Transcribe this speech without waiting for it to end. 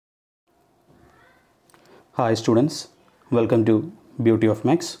Hi students, welcome to Beauty of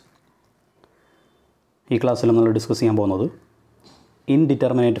Max. ഈ ക്ലാസ്സിൽ നമ്മൾ ഡിസ്കസ് ചെയ്യാൻ പോകുന്നത്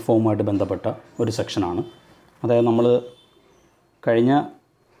ഇൻഡിറ്റർമിനേറ്റ് ഫോമുമായിട്ട് ബന്ധപ്പെട്ട ഒരു സെക്ഷനാണ്. അതായത് നമ്മൾ കഴിഞ്ഞ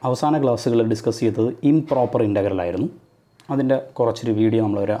അവസാന ക്ലാസ്സുകളിൽ ഡിസ്കസ് ചെയ്തത് ഇംപ്രോപ്പർ ഇൻ്റഗ്രലായിരുന്നു. അതിൻ്റെ കുറച്ചൊരു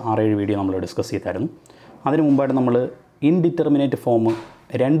വീഡിയോ ഒരു 6-7 വീഡിയോ നമ്മൾ ഡിസ്കസ് ചെയ്തായിരുന്നു. അതിന് മുമ്പായിട്ട് നമ്മൾ ഇൻഡിറ്റർമിനേറ്റ് ഫോം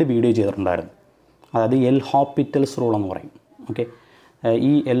 2 വീഡിയോ ചെയ്തിട്ടുണ്ടായിരുന്നു. അതായത് എൽ ഹോപ്പിറ്റൽസ് റൂൾ എന്ന് പറയും. ഓക്കെ,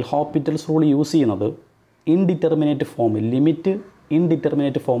 ഈ എൽ ഹോപ്പിറ്റൽസ് റൂൾ യൂസ് ചെയ്യുന്നത് indeterminate form, limit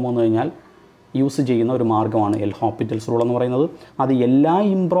indeterminate form എന്ന് കഴിഞ്ഞാൽ യൂസ് ചെയ്യുന്ന ഒരു മാർഗ്ഗമാണ് എൽ ഹോപ്പിറ്റൽസ് റൂൾ എന്ന് പറയുന്നത്. അത് എല്ലാ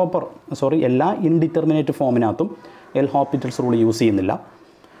indeterminate ഫോമിനകത്തും L Hopital's rule use ചെയ്യുന്നില്ല.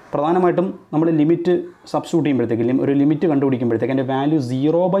 പ്രധാനമായിട്ടും നമ്മൾ ലിമിറ്റ് സബ്സ്റ്റിറ്റ്യൂട്ട് ചെയ്യുമ്പോഴത്തേക്കും, ഒരു ലിമിറ്റ് കണ്ടുപിടിക്കുമ്പോഴത്തേക്ക് അതിൻ്റെ വാല്യൂ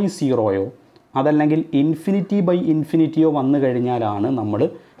 0/0 അതല്ലെങ്കിൽ ഇൻഫിനിറ്റിയോ വന്നു കഴിഞ്ഞാലാണ് നമ്മൾ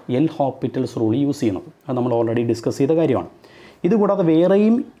എൽ ഹോപ്പിറ്റൽസ് റൂൾ യൂസ് ചെയ്യുന്നത്. അത് നമ്മൾ ഓൾറെഡി ഡിസ്കസ് ചെയ്ത കാര്യമാണ്. ഇതുകൂടാതെ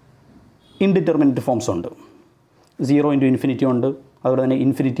വേറെയും ഇൻഡിറ്റർമിനേറ്റ് ഫോംസ് ഉണ്ട്. 0 ഉണ്ട്, അതുപോലെ തന്നെ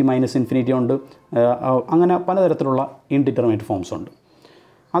ഇൻഫിനിറ്റി ഉണ്ട്, അങ്ങനെ പലതരത്തിലുള്ള ഇൻഡിറ്റർമിനേറ്റ് ഫോംസ് ഉണ്ട്.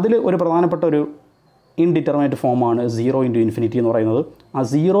 അതിൽ ഒരു പ്രധാനപ്പെട്ട ഒരു ഇൻഡിറ്റർമിനേറ്റ് ഫോമാണ് 0 എന്ന് പറയുന്നത്. ആ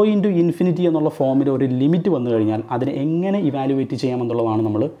 0 എന്നുള്ള ഫോമിൽ ഒരു ലിമിറ്റ് വന്നു കഴിഞ്ഞാൽ അതിനെ എങ്ങനെ ഇവാലുവേറ്റ് ചെയ്യാമെന്നുള്ളതാണ്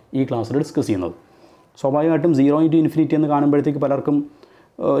നമ്മൾ ഈ ക്ലാസ്സിൽ ഡിസ്കസ് ചെയ്യുന്നത്. സ്വാഭാവികമായിട്ടും 0 എന്ന് കാണുമ്പോഴത്തേക്ക് പലർക്കും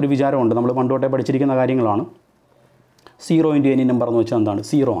ഒരു വിചാരമുണ്ട്, നമ്മൾ പണ്ടോട്ടേ പഠിച്ചിരിക്കുന്ന കാര്യങ്ങളാണ്. 0 × any നമ്പർ എന്ന് വെച്ചാൽ എന്താണ്?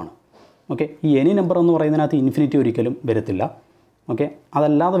 0 ആണ്. ഓക്കെ, ഈ എനി നമ്പർ എന്ന് പറയുന്നതിനകത്ത് ഇൻഫിനിറ്റി ഒരിക്കലും വരത്തില്ല. ഓക്കെ,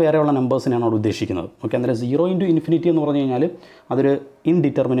 അതല്ലാതെ വേറെയുള്ള നമ്പേഴ്സിനാണ് അവിടെ ഉദ്ദേശിക്കുന്നത്. ഓക്കെ, അന്നേരം 0 × എന്ന് പറഞ്ഞു കഴിഞ്ഞാൽ അതൊരു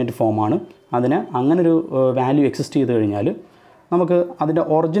ഇൻഡിറ്റർമിനേറ്റ് ഫോമാണ്. അതിന് അങ്ങനൊരു വാല്യൂ എക്സിസ്റ്റ് ചെയ്ത് കഴിഞ്ഞാൽ നമുക്ക് അതിൻ്റെ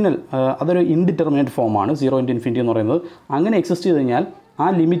ഒറിജിനൽ, അതൊരു ഇൻഡിറ്റർമിനേറ്റ് ഫോമാണ് 0 × എന്ന് പറയുന്നത്. അങ്ങനെ എക്സിസ്റ്റ് ചെയ്ത് കഴിഞ്ഞാൽ ആ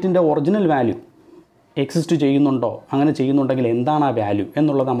ലിമിറ്റിൻ്റെ ഒറിജിനൽ വാല്യൂ എക്സിസ്റ്റ് ചെയ്യുന്നുണ്ടോ, അങ്ങനെ ചെയ്യുന്നുണ്ടെങ്കിൽ എന്താണ് ആ വാല്യൂ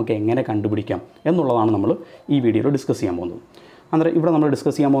എന്നുള്ളത് നമുക്ക് എങ്ങനെ കണ്ടുപിടിക്കാം എന്നുള്ളതാണ് നമ്മൾ ഈ വീഡിയോയിൽ ഡിസ്കസ് ചെയ്യാൻ പോകുന്നത്. അന്നേരം ഇവിടെ നമ്മൾ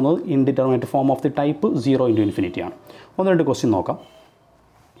ഡിസ്കസ് ചെയ്യാൻ പോകുന്നത് indeterminate form of the type 0 × ആണ്. 1-2 ക്വസ്റ്റ്യൻ നോക്കാം.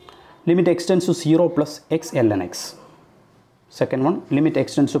 Limit x tends to 0 + x ln x. Second one, limit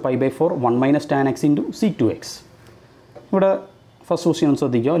x tends to π/4 1 - tan x × sec2x. ഇവിടെ ഫസ്റ്റ് ക്വസ്റ്റ്യൻ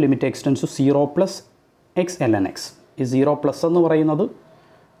ശ്രദ്ധിക്കുക. Limit x tends to 0 + x ln x. ഈ 0+ എന്ന് പറയുന്നത്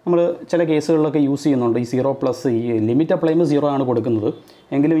നമ്മൾ ചില കേസുകളിലൊക്കെ യൂസ് ചെയ്യുന്നുണ്ട്. ഈ 0+, ഈ ലിമിറ്റ് അപ്ലൈ ചെയ്യുമ്പോൾ 0 ആണ് കൊടുക്കുന്നത്.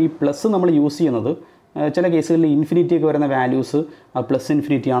 എങ്കിലും ഈ പ്ലസ് നമ്മൾ യൂസ് ചെയ്യുന്നത് ചില കേസുകളിൽ ഇൻഫിനിറ്റിയൊക്കെ വരുന്ന വാല്യൂസ് പ്ലസ്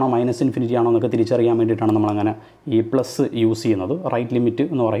ഇൻഫിനിറ്റി ആണോ മൈനസ് ഇൻഫിനിറ്റി ആണോ എന്നൊക്കെ തിരിച്ചറിയാൻ വേണ്ടിയിട്ടാണ് നമ്മളങ്ങനെ ഈ പ്ലസ് യൂസ് ചെയ്യുന്നത്. റൈറ്റ് ലിമിറ്റ്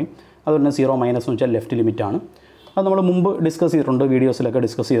എന്ന് പറയും. അതുപോലെ തന്നെ 0 - എന്ന് വെച്ചാൽ ലെഫ്റ്റ് ലിമിറ്റാണ്. അത് നമ്മൾ മുമ്പ് ഡിസ്കസ് ചെയ്തിട്ടുണ്ട്, വീഡിയോസിലൊക്കെ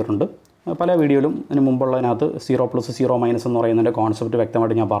ഡിസ്കസ് ചെയ്തിട്ടുണ്ട്. പല വീഡിയോയിലും ഇതിന് മുമ്പുള്ളതിനകത്ത് 0+, 0- എന്ന് പറയുന്നതിൻ്റെ കോൺസെപ്റ്റ്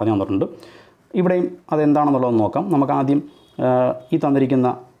വ്യക്തമായിട്ട് ഞാൻ പറഞ്ഞു തന്നിട്ടുണ്ട്. ഇവിടെയും അതെന്താണെന്നുള്ളത് നോക്കാം. നമുക്ക് ആദ്യം ഈ തന്നിരിക്കുന്ന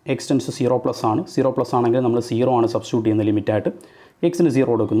എക്സ്റ്റെൻസ് 0+ ആണ്. 0+ ആണെങ്കിൽ നമ്മൾ 0 ആണ് സബ്സ്റ്റിറ്റ്യൂട്ട് ചെയ്യുന്ന ലിമിറ്റായിട്ട്. എക്സിന്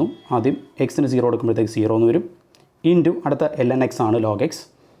 0 കൊടുക്കുന്നു. ആദ്യം എക്സിന് 0 കൊടുക്കുമ്പോഴത്തേക്ക് 0 എന്ന് വരും. ഇൻറ്റു അടുത്ത ln x ആണ് log x.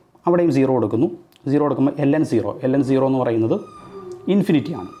 അവിടെയും 0 കൊടുക്കുന്നു. 0 കൊടുക്കുമ്പോൾ ln 0 എന്ന് പറയുന്നത്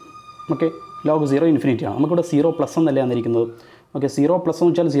ഇൻഫിനിറ്റി ആണ്. ഓക്കെ, log 0 ഇൻഫിനിറ്റി ആണ്. നമുക്കിവിടെ 0+ എന്നല്ലേ തന്നിരിക്കുന്നത്. ഓക്കെ, 0+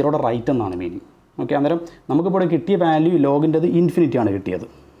 എന്ന് വെച്ചാൽ 0യുടെ റൈറ്റ് എന്നാണ് മീനിങ്. ഓക്കെ, അന്നേരം നമുക്കിവിടെ കിട്ടിയ വാല്യൂ ലോഗിൻ്റെത് ഇൻഫിനിറ്റി ആണ് കിട്ടിയത്.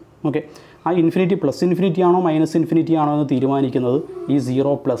 ഓക്കെ, ആ ഇൻഫിനിറ്റി പ്ലസ് ഇൻഫിനിറ്റി ആണോ മൈനസ് ഇൻഫിനിറ്റി ആണോ എന്ന് തീരുമാനിക്കുന്നത് ഈ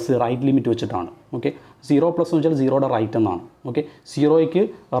 0+ റൈറ്റ് ലിമിറ്റ് വെച്ചിട്ടാണ്. ഓക്കെ, 0+ എന്ന് വെച്ചാൽ 0യുടെ റൈറ്റ് എന്നാണ്. ഓക്കെ, 0യ്ക്ക്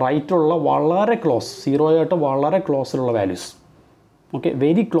റൈറ്റുള്ള വളരെ ക്ലോസ്, 0ആയിട്ട് വളരെ ക്ലോസിലുള്ള values. Okay,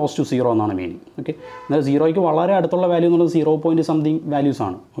 very close to 0 എന്നാണ് മീനിങ്. ഓക്കെ, എന്നാൽ 0യ്ക്ക് വളരെ അടുത്തുള്ള വാല്യൂ എന്നുള്ളത് 0.something വാല്യൂസ്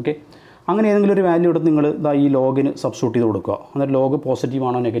ആണ്. ഓക്കെ, അങ്ങനെ ഏതെങ്കിലും ഒരു വാല്യൂ എടുത്ത് നിങ്ങൾ ഈ ലോഗിന് സബ്സ്റ്റിറ്റ്യൂട്ട് ചെയ്ത് കൊടുക്കുക. അന്നേരം ലോഗ് പോസിറ്റീവ്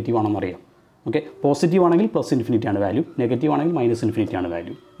ആണോ നെഗറ്റീവ് ആണോ എന്നറിയാം. ഓക്കെ, പോസിറ്റീവ് ആണെങ്കിൽ പ്ലസ് ഇൻഫിനിറ്റി ആണ് വാല്യൂ, നെഗറ്റീവ് ആണെങ്കിൽ മൈനസ് ഇൻഫിനിറ്റി ആണ്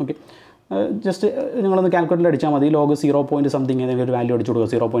വാല്യൂ. ഓക്കെ, ജസ്റ്റ് നിങ്ങളൊന്ന് കാൽക്കുലേറ്ററിൽ അടിച്ചാൽ മതി. ലോഗ് 0.something ഏതെങ്കിലും ഒരു വാല്യൂ അടിച്ചു കൊടുക്കുക,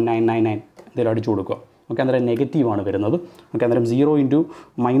 0.999 എന്തെങ്കിലും അടിച്ചു കൊടുക്കുക. ഓക്കെ, അന്നേരം നെഗറ്റീവാണ് വരുന്നത്. ഓക്കെ, അന്നേരം 0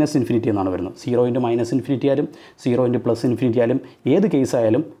 × എന്നാണ് വരുന്നത്. 0 × ആയാലും 0 × +∞ ആയാലും ഏത്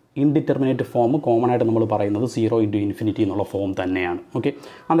കേസായാലും ഇൻഡിറ്റർമിനേറ്റ് ഫോം കോമൺ ആയിട്ട് നമ്മൾ പറയുന്നത് 0 × എന്നുള്ള ഫോം തന്നെയാണ്. ഓക്കെ,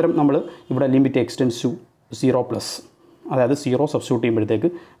 അന്നേരം നമ്മൾ ഇവിടെ ലിമിറ്റ് എക്സ്റ്റെൻസ് ടു 0+, അതായത് 0 സബ്സ്റ്റിറ്റ്യൂട്ട് ചെയ്യുമ്പോഴത്തേക്ക്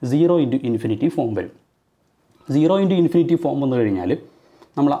 0 × ഫോം വരും. 0 × ഫോം വന്നു കഴിഞ്ഞാൽ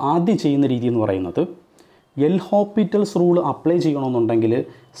നമ്മൾ ആദ്യം ചെയ്യുന്ന രീതി എന്ന് പറയുന്നത് എൽ ഹോപ്പിറ്റൽസ് റൂൾ അപ്ലൈ ചെയ്യണമെന്നുണ്ടെങ്കിൽ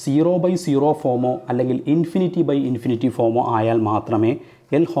 0/0 ഫോമോ അല്ലെങ്കിൽ ഇൻഫിനിറ്റി ഫോമോ ആയാൽ മാത്രമേ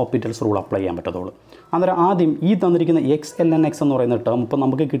എൽ ഹോപ്പിറ്റൽസ് റൂൾ അപ്ലൈ ചെയ്യാൻ പറ്റത്തുള്ളൂ. അന്നേരം ആദ്യം ഈ തന്നിരിക്കുന്ന x ln x എന്ന് പറയുന്ന ടേം ഇപ്പോൾ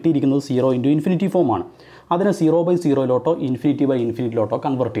നമുക്ക് കിട്ടിയിരിക്കുന്നത് 0 × ഫോമാണ്. അതിനെ 0/0 ഇൻഫിനിറ്റിയിലോട്ടോ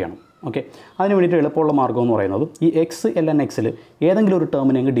കൺവേർട്ട് ചെയ്യണം. ഓക്കെ, അതിന് വേണ്ടിയിട്ട് എളുപ്പമുള്ള മാർഗ്ഗം എന്ന് പറയുന്നത് ഈ x ln x ഏതെങ്കിലും ഒരു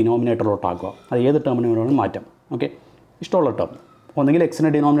ടേമിനെ ഡിനോമിനേറ്ററിലോട്ടാക്കുക. അത് ഏത് ടേമിനെ വേണമെങ്കിലും മാറ്റാം. ഓക്കെ, ഇഷ്ടമുള്ള ടേം ഒന്നെങ്കിൽ എക്സിനെ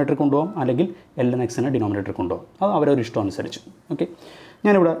ഡിനോമിനേറ്റർ കൊണ്ടുപോകാം, അല്ലെങ്കിൽ ln x ഡിനോമിനേറ്റർ കൊണ്ടുപോകാം. അത് അവരൊരു ഇഷ്ടം അനുസരിച്ച്. ഓക്കെ,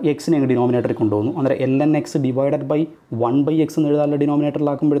 ഞാനിവിടെ എക്സിനെ ഡിനോമിനേറ്ററിൽ കൊണ്ടുപോകുന്നു. അന്നേരം ln x / 1/x എന്ന് എഴുതാനുള്ള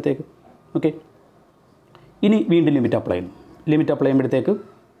ഡിനോമിനേറ്ററിലാക്കുമ്പോഴത്തേക്ക്. ഓക്കെ, ഇനി വീണ്ടും ലിമിറ്റ് അപ്ലൈ ചെയ്യുന്നു. ലിമിറ്റ് അപ്ലൈ ചെയ്യുമ്പോഴത്തേക്ക്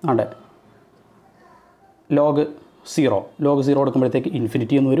ലോഗ് 0 കൊടുക്കുമ്പോഴത്തേക്ക്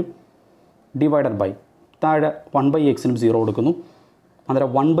ഇൻഫിനിറ്റി എന്ന് വരും. ഡിവൈഡഡ് ബൈ താഴെ 1/xനും 0 കൊടുക്കുന്നു, അന്നേരം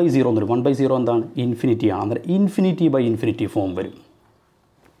 1/0 എന്ന് വരും. 1/0 എന്താണ്? ഇൻഫിനിറ്റിയാണ്. അന്നേരം ഇൻഫിനിറ്റി ബൈ ഇൻഫിനിറ്റി ഫോം വരും.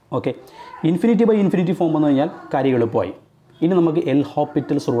 Okay, infinity by infinity form വന്നു കഴിഞ്ഞാൽ കാര്യം എളുപ്പമായി. ഇനി നമുക്ക് എൽ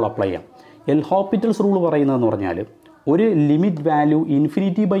ഹോപ്പിറ്റൽസ് റൂൾ അപ്ലൈ ചെയ്യാം. എൽ ഹോപ്പിറ്റൽസ് റൂൾ പറയുന്നതെന്ന് പറഞ്ഞാൽ ഒരു ലിമിറ്റ് വാല്യൂ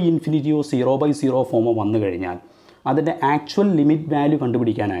ഇൻഫിനിറ്റി ബൈ ഇൻഫിനിറ്റിയോ 0/0 ഫോമോ വന്നു കഴിഞ്ഞാൽ അതിൻ്റെ ആക്ച്വൽ ലിമിറ്റ് വാല്യൂ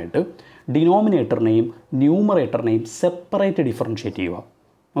കണ്ടുപിടിക്കാനായിട്ട് ഡിനോമിനേറ്ററിനെയും ന്യൂമറേറ്ററിനെയും സെപ്പറേറ്റ് ഡിഫറൻഷ്യേറ്റ് ചെയ്യുക.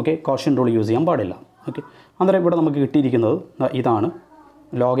 ഓക്കെ, കോഷ്യൻ റൂൾ യൂസ് ചെയ്യാൻ പാടില്ല. ഓക്കെ, അന്നേരം ഇവിടെ നമുക്ക് കിട്ടിയിരിക്കുന്നത് ഇതാണ്.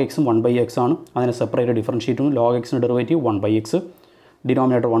 log x 1/x ആണ്, അതിനെ സെപ്പറേറ്റ് ഡിഫറൻഷ്യേറ്റ് ചെയ്യുന്നു. log x derivative 1/x,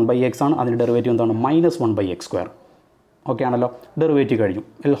 denominator 1/x ആണ്, അതിൻ്റെ ഡെറിവേറ്റീവ് എന്താണ്? -1/x². ഓക്കെ ആണല്ലോ, ഡെറിവേറ്റീവ് കഴിഞ്ഞു.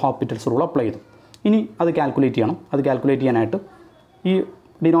 എൽ ഹോപ്പിറ്റൽസ് റൂൾ അപ്ലൈ ചെയ്തു. ഇനി അത് കാൽക്കുലേറ്റ് ചെയ്യണം. അത് കാൽക്കുലേറ്റ് ചെയ്യാനായിട്ട് ഈ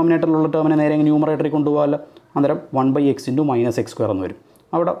ഡിനോമിനേറ്ററിലുള്ള ടേമിനെ നേരെ ന്യൂമറേറ്ററിൽ കൊണ്ടുപോകാമല്ലോ. അന്നേരം 1/x × -x² എന്ന് വരും.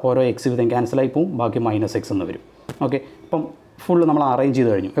 അവിടെ ഓരോ എക്സ് വിധം ക്യാൻസലായി പോവും, ബാക്കി -x എന്ന് വരും. ഓക്കെ, ഇപ്പം ഫുള്ള് നമ്മൾ അറേഞ്ച് ചെയ്ത്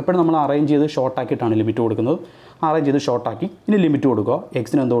കഴിഞ്ഞു. എപ്പോഴും നമ്മൾ അറേഞ്ച് ചെയ്ത് ഷോർട്ടാക്കിയിട്ടാണ് ലിമിറ്റ് കൊടുക്കുന്നത്. അറേഞ്ച് ചെയ്ത് ഷോർട്ടാക്കി ഇനി ലിമിറ്റ് കൊടുക്കുക.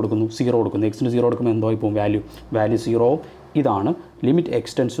 എക്സിന് എന്തോ കൊടുക്കുന്നു? 0 കൊടുക്കുന്നു. എക്സിന് 0 കൊടുക്കുമ്പോൾ എന്തോ ആയി പോകും? വാല്യൂ 0. ഇതാണ് limit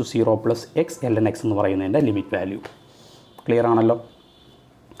x → 0 + x ln x എന്ന് പറയുന്നതിൻ്റെ ലിമിറ്റ് വാല്യൂ. ക്ലിയർ ആണല്ലോ.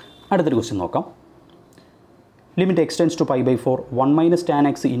 അടുത്തൊരു ക്വസ്റ്റ്യൻ നോക്കാം. Limit x → π/4 1 - tan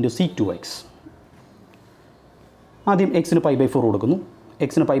x × sec2x. ആദ്യം എക്സിന് π/4 കൊടുക്കുന്നു.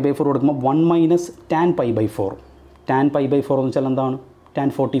 എക്സിന് π/4 കൊടുക്കുമ്പോൾ 1 - tan π/4. tan π/4 എന്ന് വെച്ചാൽ എന്താണ്? tan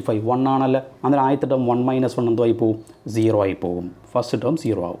 45 1 ആണല്ലോ. അന്നേരം ആദ്യത്തെ ടേം 1 - 1 എന്തോ ആയി പോകും? 0 ആയി പോകും. ഫസ്റ്റ് ടേം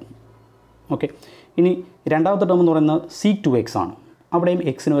 0 ആവും. ഓക്കെ, ഇനി രണ്ടാമത്തെ ടേം എന്ന് പറയുന്നത് sec2x ആണ്. അവിടെയും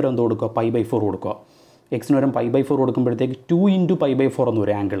എക്സിന് വരെ എന്തോ കൊടുക്കുക? π/4 കൊടുക്കുക. എക്സിന് വരെ π/4 കൊടുക്കുമ്പോഴത്തേക്ക് 2 × π/4 എന്ന്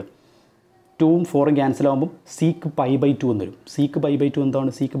വരും ആംഗിൾ. 2ഉം 4ഉം ക്യാൻസൽ ആകുമ്പോൾ sec π/2 എന്ന് വരും. sec π/2 എന്താണ്?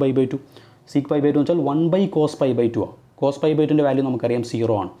 sec π/2 എന്ന് വെച്ചാൽ 1/cos π/2 ആണ്. cos π/2ൻ്റെ വാല്യൂ നമുക്കറിയാം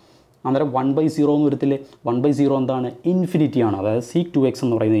 0 ആണ്. അന്നേരം 1/0 എന്ന് വരത്തില്ലേ? 1/0 എന്താണ്? ഇൻഫിനിറ്റി ആണ്. അതായത് sec2x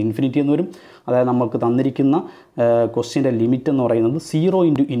എന്ന് പറയുന്നത് ഇൻഫിനിറ്റി എന്ന് വരും. അതായത് നമുക്ക് തന്നിരിക്കുന്ന ക്വസ്റ്റ്യൻ്റെ ലിമിറ്റ് എന്ന് പറയുന്നത് 0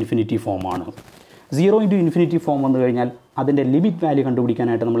 × ∞ ഫോമാണ്. 0 × ∞ ഫോം വന്നു കഴിഞ്ഞാൽ അതിൻ്റെ ലിമിറ്റ് വാല്യൂ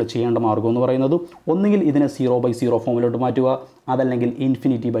കണ്ടുപിടിക്കാനായിട്ട് നമ്മൾ ചെയ്യേണ്ട മാർഗ്ഗം എന്ന് പറയുന്നത് ഒന്നുകിൽ ഇതിനെ 0/0 ഫോമിലോട്ട് മാറ്റുക, അതല്ലെങ്കിൽ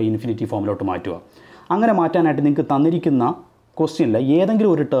ഇൻഫിനിറ്റി ബൈ ഇൻഫിനിറ്റി ഫോമിലോട്ട് മാറ്റുക. അങ്ങനെ മാറ്റാനായിട്ട് നിങ്ങൾക്ക് തന്നിരിക്കുന്ന ക്വസ്റ്റ്യനിൽ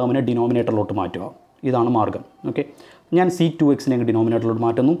ഏതെങ്കിലും ഒരു ടേമിനെ ഡിനോമിനേറ്ററിലോട്ട് മാറ്റുക. ഇതാണ് മാർഗ്ഗം. ഓക്കെ, ഞാൻ sec2x-നെ ഡിനോമിനേറ്ററിലോട്ട്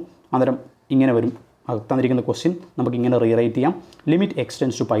മാറ്റുന്നു. അന്നേരം ഇങ്ങനെ വരും. തന്നിരിക്കുന്ന ക്വസ്റ്റ്യൻ നമുക്ക് ഇങ്ങനെ റീറൈറ്റ് ചെയ്യാം. ലിമിറ്റ് x →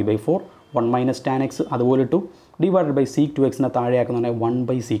 π/4 1 - tan x അതുപോലെ ഇട്ടു, ഡിവൈഡഡ് ബൈ sec2x-നെ താഴെയാക്കുന്നതിനെ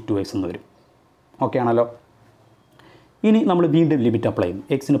 1/sec2x എന്ന് വരും. ഓക്കെ ആണല്ലോ. ഇനി നമ്മൾ വീണ്ടും ലിമിറ്റ് അപ്ലൈ ചെയ്യും.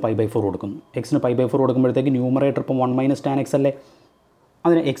 എക്സിന് π/4 കൊടുക്കുന്നു. എക്സിന് π/4 കൊടുക്കുമ്പോഴത്തേക്ക് ന്യൂമറേറ്റർ ഇപ്പം 1 - tan x അല്ലേ.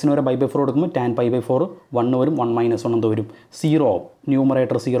 അതിന് എക്സിന് വരെ π/4 കൊടുക്കുമ്പോൾ tan π/4 1 വരും. 1 - 1 എന്തോ വരും? 0 ആവും.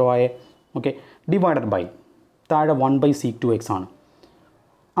 ന്യൂമറേറ്റർ 0 ആയേ. ഓക്കെ, ഡിവൈഡഡ് ബൈ താഴെ 1/sec2x ആണ്.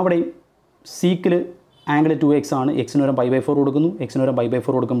 അവിടെ സീക്കിൽ ആംഗിൾ 2x ആണ്. എക്സിന് വരെ π/4 കൊടുക്കുന്നു. എക്സിന് വരെ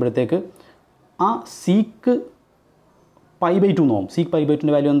π/4 കൊടുക്കുമ്പോഴത്തേക്ക് ആ സീക്ക് π/2 നോക്കും. സീക്ക്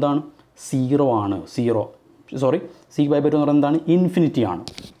π/2ൻ്റെ വാല്യൂ എന്താണ്? 0 ആണ്. സീക്ക് π/2 എന്ന് പറയുന്നത് എന്താണ്? ഇൻഫിനിറ്റി ആണ്.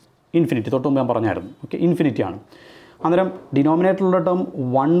 ഇൻഫിനിറ്റി തൊട്ട് മുമ്പ് ഞാൻ പറഞ്ഞായിരുന്നു. ഓക്കെ, ഇൻഫിനിറ്റി ആണ്. അന്നേരം ഡിനോമിനേറ്ററിലുള്ള ടേം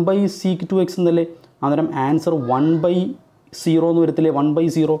 1/sec2x എന്നല്ലേ. അന്നേരം ആൻസർ 1/0 എന്ന് വരത്തില്ലേ?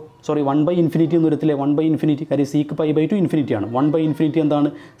 1/∞ എന്ന് വരത്തില്ലേ? 1/∞. കാര്യം സീക്ക് π/2 ഇൻഫിനിറ്റി ആണ്. 1/∞ എന്താണ്?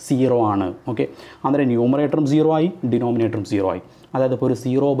 0 ആണ്. ഓക്കെ, അന്നേരം ന്യൂമറേറ്ററും 0 ആയി, ഡിനോമിനേറ്ററും 0 ആയി. അതായത് ഇപ്പോൾ ഒരു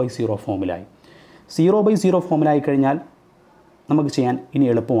 0/0 ഫോമിലായി. 0/0 ഫോമിലായി കഴിഞ്ഞാൽ നമുക്ക് ചെയ്യാൻ ഇനി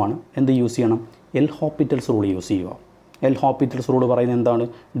എളുപ്പമാണ്. എന്ത് യൂസ് ചെയ്യണം? എൽ ഹോപ്പിറ്റൽസ് റൂൾ യൂസ് ചെയ്യുക. എൽ ഹോപ്പിറ്റൽസ് റൂൾ പറയുന്നത് എന്താണ്?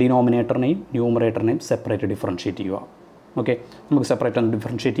 ഡിനോമിനേറ്ററിനെയും ന്യൂമറേറ്ററിനെയും സെപ്പറേറ്റ് ഡിഫറൻഷ്യേറ്റ് ചെയ്യുക. ഓക്കെ, നമുക്ക് സെപ്പറേറ്റ്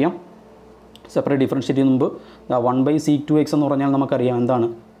ഡിഫറൻഷ്യേറ്റ് ചെയ്യാം. സെപ്പറേറ്റ് ഡിഫറൻഷ്യേറ്റ് ചെയ്യുന്ന മുമ്പ് 1/sec2x എന്ന് പറഞ്ഞാൽ നമുക്കറിയാം എന്താണ്?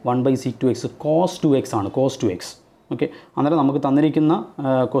 1/sec2x cos 2x ആണ്. cos 2x. ഓക്കെ, അന്നേരം നമുക്ക് തന്നിരിക്കുന്ന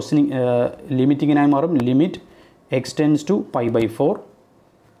ക്വസ്റ്റ്യൻ ലിമിറ്റിങ്ങിനായി മാറും. Limit x → π/4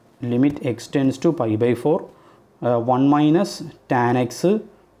 limit x → π/4 1 - tan x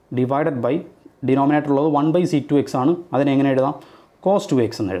divided by denominator ഉള്ളത് 1/sec2x ആണ്. അതിനെങ്ങനെ എഴുതാം? cos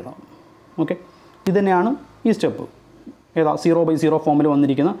 2x എന്ന് എഴുതാം. ഓക്കെ, ഇത് തന്നെയാണ് ഈ സ്റ്റെപ്പ്. ഏതാ 0/0 ഫോമിൽ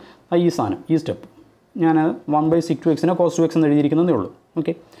വന്നിരിക്കുന്ന ഈ സാധനം, ഈ സ്റ്റെപ്പ്. ഞാൻ 1/sec2x-നെ cos 2x എന്ന് എഴുതിയിരിക്കുന്നതേ ഉള്ളൂ.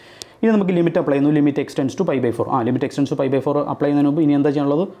 ഓക്കെ, ഇനി നമുക്ക് ലിമിറ്റ് അപ്ലൈ ചെയ്യുന്നു. Limit x → π/4. Limit x → π/4 apply ചെയ്യുന്നതിന് മുമ്പ് ഇനി എന്താ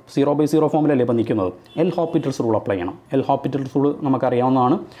ചെയ്യാനുള്ളത്? 0/0 ഫോമിലല്ലേ ഇപ്പോൾ നിൽക്കുന്നത്. എൽ ഹോപ്പിറ്റൽസ് റൂൾ അപ്ലൈ ചെയ്യണം. എൽ ഹോപ്പിറ്റൽസ് റൂൾ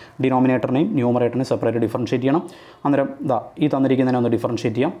നമുക്കറിയാവുന്നതാണ്. ഡിനോമിനേറ്ററിനെയും ന്യൂമറേറ്ററിനെയും സെപ്പറേറ്റ് ഡിഫറൻഷ്യേറ്റ് ചെയ്യണം. അന്നേരം ഈ തന്നിരിക്കുന്നതിനെ ഒന്ന്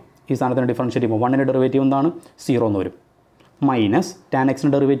ഡിഫറൻഷ്യേറ്റ് ചെയ്യാം. ഈ സ്ഥാനത്തിന് ഡിഫറൻഷ്യേറ്റ് ചെയ്യുമ്പോൾ 1-ൻ്റെ ഡെറിവേറ്റീവ് എന്താണ്? 0 എന്ന് വരും. Minus tan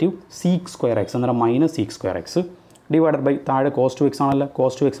x-ൻ്റെ derivative sec²x. അന്നേരം -sec²x ഡിവൈഡഡ് ബൈ താഴെ cos 2x ആണല്ലോ.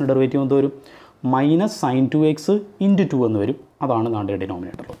 cos 2x-ൻ്റെ ഡെറിവേറ്റീവ് എന്ത് വരും? -sin 2x × 2 എന്ന് വരും. അതാണ് നാളെ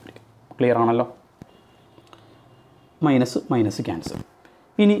ഡിനോമിനേറ്റർ. ക്ലിയർ ആണല്ലോ. Minus cancel.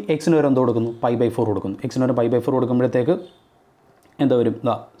 ഇനി എക്സിന് വരെ എന്ത് കൊടുക്കുന്നു? പൈ ബൈ 4 കൊടുക്കുന്നു. എക്സിന് വരെ പൈ ബൈ 4 കൊടുക്കുമ്പോഴത്തേക്ക് എന്താ വരും?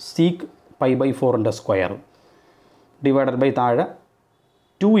 Seek pi by 4ൻ്റെ square divided by താഴെ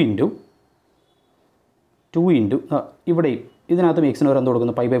 2 ഇൻറ്റു ഇവിടെയും ഇതിനകത്തും എക്സിന് വരെ എന്ത്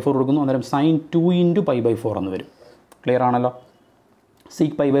കൊടുക്കുന്നു? പൈ ബൈ 4 കൊടുക്കുന്നു. അന്നേരം സൈൻ 2 ഇൻറ്റു പൈ ബൈ 4 എന്ന് വരും. ക്ലിയർ ആണല്ലോ?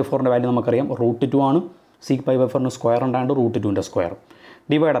 സീക്ക് പൈ ബൈ 4ൻ്റെ വാല്യൂ നമുക്കറിയാം √2 ആണ്. സീക്ക് പൈ ബൈ 4ന് സ്ക്വയർ ഉണ്ടായത് √2ൻ്റെ square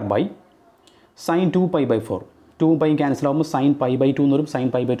divided by sine 2 pi by 4. 2 pi cancel ആകുമ്പോൾ സൈൻ പൈ ബൈ 2 എന്ന് വരും. സൈൻ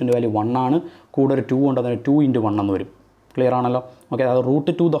പൈ ബൈ 2ൻ്റെ വാല്യൂ 1 ആണ്. കൂടെ ഒരു 2 ഉണ്ട്, അതിന് 2 ഇൻറ്റു 1 എന്ന് വരും. ക്ലിയർ ആണല്ലോ? ഓക്കെ, അത്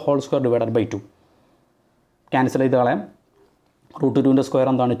 √2 the whole square divided by 2 cancel ചെയ്ത് കളയാം. √2ൻ്റെ സ്ക്വയർ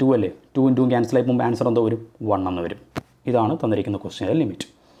എന്താണ്? 2 അല്ലേ? 2 ഇൻറ്റു ക്യാൻസൽ ആയി പോകുമ്പോൾ ആൻസർ എന്തോ വരും? 1 എന്ന് വരും. ഇതാണ് തന്നിരിക്കുന്ന ക്വസ്റ്റ്യൻ്റെ ലിമിറ്റ്.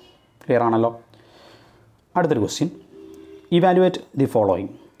 ക്ലിയർ ആണല്ലോ? അടുത്തൊരു question, evaluate the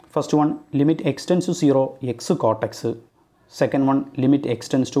following. First one, limit x tends to 0 X coat X. Second one, limit x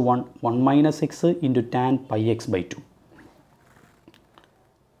tends to 1 minus X into tan pi X by 2.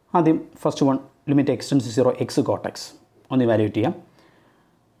 ആദ്യം first one, limit x tends to 0 X coat X ഒന്ന് evaluate ചെയ്യാം.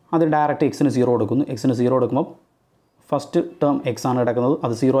 അത് direct എക്സിന് 0 കൊടുക്കുന്നു. എക്സിന് 0 കൊടുക്കുമ്പോൾ first term X ആണ് കിടക്കുന്നത്,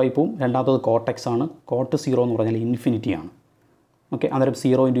 അത് 0 ആയി പോവും. രണ്ടാമത്തത് കോട്ട് എക്സ് ആണ്. കോട്ട് 0 എന്ന് പറഞ്ഞാൽ ഇൻഫിനിറ്റി ആണ്. ഓക്കെ, അന്നേരം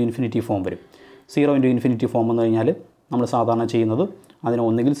 0 ഇൻറ്റു ഇൻഫിനിറ്റി ഫോം വരും. 0 ഇൻറ്റു ഇൻഫിനിറ്റി ഫോം എന്ന് കഴിഞ്ഞാൽ നമ്മൾ സാധാരണ ചെയ്യുന്നത് അതിനെ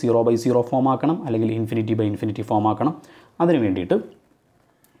ഒന്നുകിൽ 0/0 ഫോം ആക്കണം, അല്ലെങ്കിൽ ഇൻഫിനിറ്റി ബൈ ഇൻഫിനിറ്റി ഫോം ആക്കണം. അതിന് വേണ്ടിയിട്ട്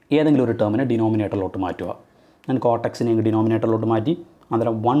ഏതെങ്കിലും ഒരു ടേമിനെ ഡിനോമിനേറ്ററിലോട്ട് മാറ്റുക. ഞാൻ കോട്ട് എക്സിനെ ഡിനോമിനേറ്ററിലോട്ട് മാറ്റി.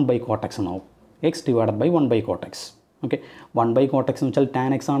 അന്നേരം 1/കോട്ട് എക്സ് എന്നാവും. X divided by 1/കോട്ട് X. Okay, 1/കോട്ട് X എന്ന് വെച്ചാൽ ടാൻ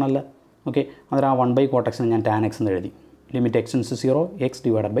എക്സ് ആണല്ലോ. ഓക്കെ, അന്നേരം ആ 1/കോട്ട് എക്സിന് ഞാൻ ടാൻ എക്സ് എന്ന് എഴുതി. Limit x tends to 0 X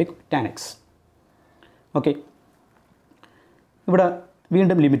divided by tan X. Okay, ഇവിടെ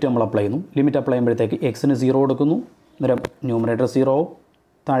വീണ്ടും ലിമിറ്റ് നമ്മൾ അപ്ലൈ ചെയ്യുന്നു. ലിമിറ്റ് അപ്ലൈ ചെയ്യുമ്പോഴത്തേക്ക് എക്സിന് 0 കൊടുക്കുന്നു. അന്നേരം ന്യൂമറേറ്റർ 0 ആവും.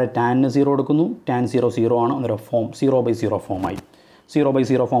 താഴെ ടാനിന് 0 കൊടുക്കുന്നു. ടാൻ 0 ആണ്. അന്നേരം ഫോം 0/0 ഫോമായി.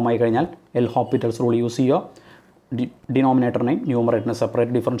 0/0 ഫോമായി കഴിഞ്ഞാൽ എൽ ഹോപ്പിറ്റൽസ് റൂൾ യൂസ് ചെയ്യുക. ഡിനോമിനേറ്ററിനെയും ന്യൂമറേറ്ററിനെ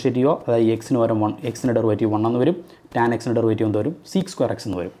സെപ്പറേറ്റ് ഡിഫറൻഷ്യേറ്റ് ചെയ്യുക. അതായത് എക്സിന് വരും 1, എക്സിന് ഡെറിവേറ്റീവ് 1 എന്ന് വരും. ടാൻ എക്സിന് ഡെറിവേറ്റീവ് എന്ത് വരും? സീക്ക് സ്ക്വയർ എക്സ്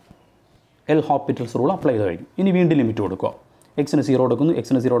എന്ന് വരും. എൽ ഹോപ്പിറ്റൽസ് റൂൾ അപ്ലൈ ചെയ്ത് കഴിഞ്ഞു. ഇനി വീണ്ടും ലിമിറ്റ് കൊടുക്കുക. എക്സിന് 0 കൊടുക്കുന്നു.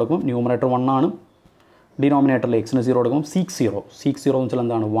 എക്സിന് 0 കൊടുക്കുമ്പോൾ ന്യൂമറേറ്റർ 1 ആണ്. ഡിനോമിനേറ്ററിൽ എക്സിന് 0 കൊടുക്കുമ്പോൾ സീക്ക് 0 എന്ന് വെച്ചാൽ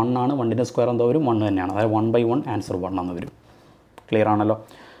എന്താണ്? 1 ആണ്. 1ൻ്റെ സ്ക്വയർ എന്താ വരും? 1 തന്നെയാണ്. അതായത് 1/1 ആൻസർ 1 എന്ന് വരും. ക്ലിയർ ആണല്ലോ?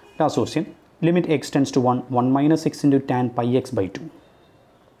 Last question, limit x tends to 1 minus X into tan pi X by 2.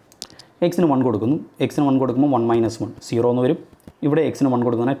 എക്സിന് 1 കൊടുക്കുന്നു. എക്സിന് 1 കൊടുക്കുമ്പോൾ 1 മൈനസ് 1 0 എന്ന് വരും. ഇവിടെ എക്സിന് 1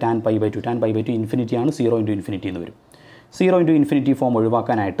 കൊടുക്കുന്നത് tan pi by 2. Tan pi by 2 infinity ആണ്. 0 ഇൻറ്റു ഇൻഫിനിറ്റി എന്ന് വരും. 0 ഇൻറ്റു ഇൻഫിനിറ്റി ഫോം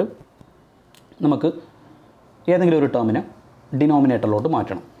ഒഴിവാക്കാനായിട്ട് നമുക്ക് ഏതെങ്കിലും ഒരു ടേമിനെ ഡിനോമിനേറ്ററിലോട്ട്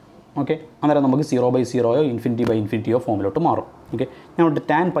മാറ്റണം. ഓക്കെ, അന്നേരം നമുക്ക് 0/0 ഇൻഫിനിറ്റി ഓഫ് ഫോമിലോട്ട് മാറും. ഓക്കെ, ഞാൻ ഇവിടെ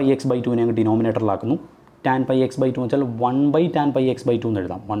ടാൻ പൈ എക്സ് ബൈ 2നെ അങ്ങ് ഡിനോമിനേറ്ററിലാക്കുന്നു. ടാൻ പൈ എക്സ് ബൈ 2 എന്ന് വെച്ചാൽ 1/tan പൈ എക്സ് ബൈ 2 എന്ന്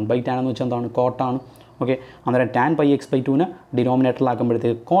എഴുതാം. 1/tan എന്ന് വെച്ചാൽ എന്താണ്? കോട്ടാണ്. ഓക്കെ, അന്നേരം tan pi X by 2നെ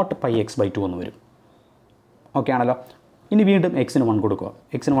ഡിനോമിനേറ്ററിലാക്കുമ്പോഴത്തേക്ക് cot pi X by 2 എന്ന് വരും. ഓക്കെ ആണല്ലോ? ഇനി വീണ്ടും എക്സിന് 1 കൊടുക്കുക.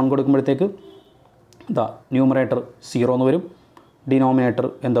 എക്സിന് 1 കൊടുക്കുമ്പോഴത്തേക്ക് ന്യൂമറേറ്റർ 0 എന്ന് വരും. ഡിനോമിനേറ്റർ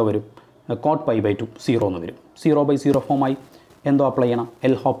എന്താ വരും? കോട്ട് പൈ ബൈ 2 0 എന്ന് വരും. 0/0 ഫോമായി എന്തോ അപ്ലൈ ചെയ്യണം?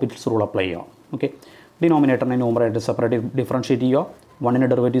 എൽ ഹോപ്പിറ്റൽസ് റൂൾ അപ്ലൈ ചെയ്യുക. ഓക്കെ, ഡിനോമിനേറ്ററിനെ ന്യൂമറേറ്റർ സെപ്പറേറ്റ് ഡിഫറൻഷ്യേറ്റ് ചെയ്യുക. 1ന്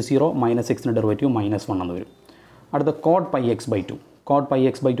ഡെറിവേറ്റീവ് 0, മൈനസ് എക്സിന് ഡെറിവേറ്റീവ് -1 എന്ന് വരും. അടുത്ത cot pi X by 2. Cot pi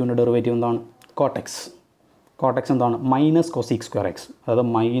X by 2ൻ്റെ derivative എന്താണ്? Coat X. കോട്ട് എക്സ് എന്താണ്? Minus cosec square X. അതായത്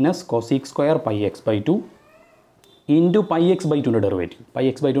minus cosec square pi X by 2 into pi X by 2ൻ്റെ derivative. Pi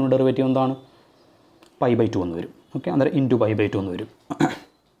X by 2ൻ്റെ derivative എന്താണ്? Pi by 2 എന്ന് വരും. Okay, അന്നേരം into pi by 2 എന്ന് വരും.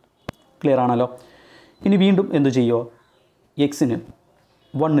 Clear ആണല്ലോ? ഇനി വീണ്ടും എന്ത് ചെയ്യുക? എക്സിന്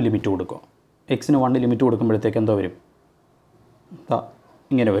 1 ലിമിറ്റ് കൊടുക്കുക. എക്സിന് 1 ലിമിറ്റ് കൊടുക്കുമ്പോഴത്തേക്ക് എന്തോ വരും?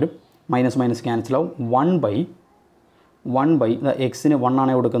 ഇങ്ങനെ വരും. Minus minus ക്യാൻസലാവും. 1/1 എക്സിന് 1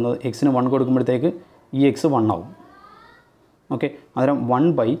 ആണ് കൊടുക്കുന്നത്. എക്സിന് 1 കൊടുക്കുമ്പോഴത്തേക്ക് ഈ എക്സ് 1 ആവും. ഓക്കെ, അന്നേരം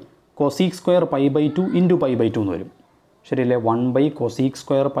 1 cosec square pi by 2 into pi by 2 എന്ന് വരും. ശരിയല്ലേ? 1 cosec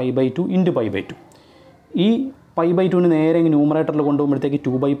square pi by 2 into pi by 2. ഈ പൈ ബൈ 2ന് നേരെ ന്യൂമറേറ്ററിൽ കൊണ്ടുപോകുമ്പോഴത്തേക്ക്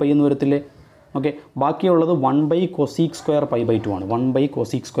 2/π എന്ന് വരത്തില്ലേ? ഓക്കെ, ബാക്കിയുള്ളത് 1 കൊസീക്ക് സ്ക്വയർ പൈ ബൈ 2 ആണ്. 1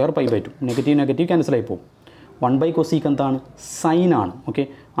 cosec square pi by 2. Negative ക്യാൻസലായി പോകും. 1 കൊസീക്ക് എന്താണ്? സൈൻ ആണ്. ഓക്കെ,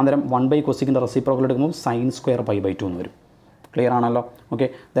 അന്നേരം 1 കൊസീക്കിൻ്റെ റെസിപ്രോക്കൽ എടുക്കുമ്പോൾ സൈൻ സ്ക്വയർ പൈ ബൈ 2 എന്ന് വരും. ക്ലിയർ ആണല്ലോ? Okay,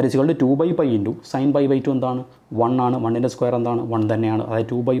 that is equal to 2/π into sine pi by 2 എന്താണ്? 1 ആണ്. 1ൻ്റെ സ്ക്വയർ എന്താണ്? 1 തന്നെയാണ്. അതായത്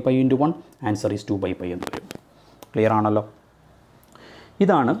 2/π ഇൻറ്റു 1 ആൻസർ ഈസ് 2/π എന്ന് വരും. ക്ലിയർ ആണല്ലോ?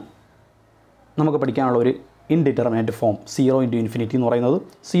 ഇതാണ് നമുക്ക് പഠിക്കാനുള്ള ഒരു ഇൻഡിറ്റർമിനേറ്റ് ഫോം 0 ഇൻറ്റു ഇൻഫിനിറ്റി എന്ന് പറയുന്നത്.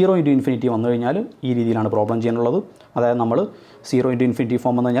 0 ഇൻറ്റു ഇൻഫിനിറ്റി വന്നു കഴിഞ്ഞാൽ ഈ രീതിയിലാണ് പ്രോബ്ലം ചെയ്യാനുള്ളത്. അതായത് നമ്മൾ 0 ഇൻറ്റു ഇൻഫിനിറ്റി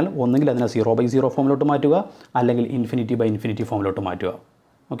ഫോം വന്നു കഴിഞ്ഞാൽ ഒന്നുകിൽ അതിനെ 0/0 ഫോമിലോട്ട് മാറ്റുക, അല്ലെങ്കിൽ ഇൻഫിനിറ്റി ബൈ ഇൻഫിനിറ്റി ഫോമിലോട്ട് മാറ്റുക.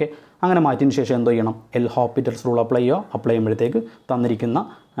 ഓക്കെ, അങ്ങനെ മാറ്റിയതിന് ശേഷം എന്തോ ചെയ്യണം? എൽ ഹോപ്പിറ്റൽസ് റൂൾ അപ്ലൈ ചെയ്യുക. അപ്ലൈ ചെയ്യുമ്പോഴത്തേക്ക് തന്നിരിക്കുന്ന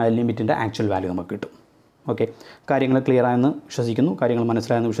ലിമിറ്റിൻ്റെ ആക്ച്വൽ വാല്യൂ നമുക്ക് കിട്ടും. ഓക്കെ, കാര്യങ്ങൾ ക്ലിയർ ആയെന്ന് വിശ്വസിക്കുന്നു, കാര്യങ്ങൾ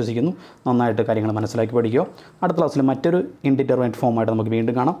മനസ്സിലായെന്ന് വിശ്വസിക്കുന്നു. നന്നായിട്ട് കാര്യങ്ങൾ മനസ്സിലാക്കി പഠിക്കുക. അടുത്ത ക്ലാസ്സിൽ മറ്റൊരു ഇൻഡിറ്റർമിനേറ്റ് ഫോമായിട്ട് നമുക്ക്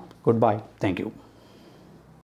വീണ്ടും കാണാം. Good bye, thank you.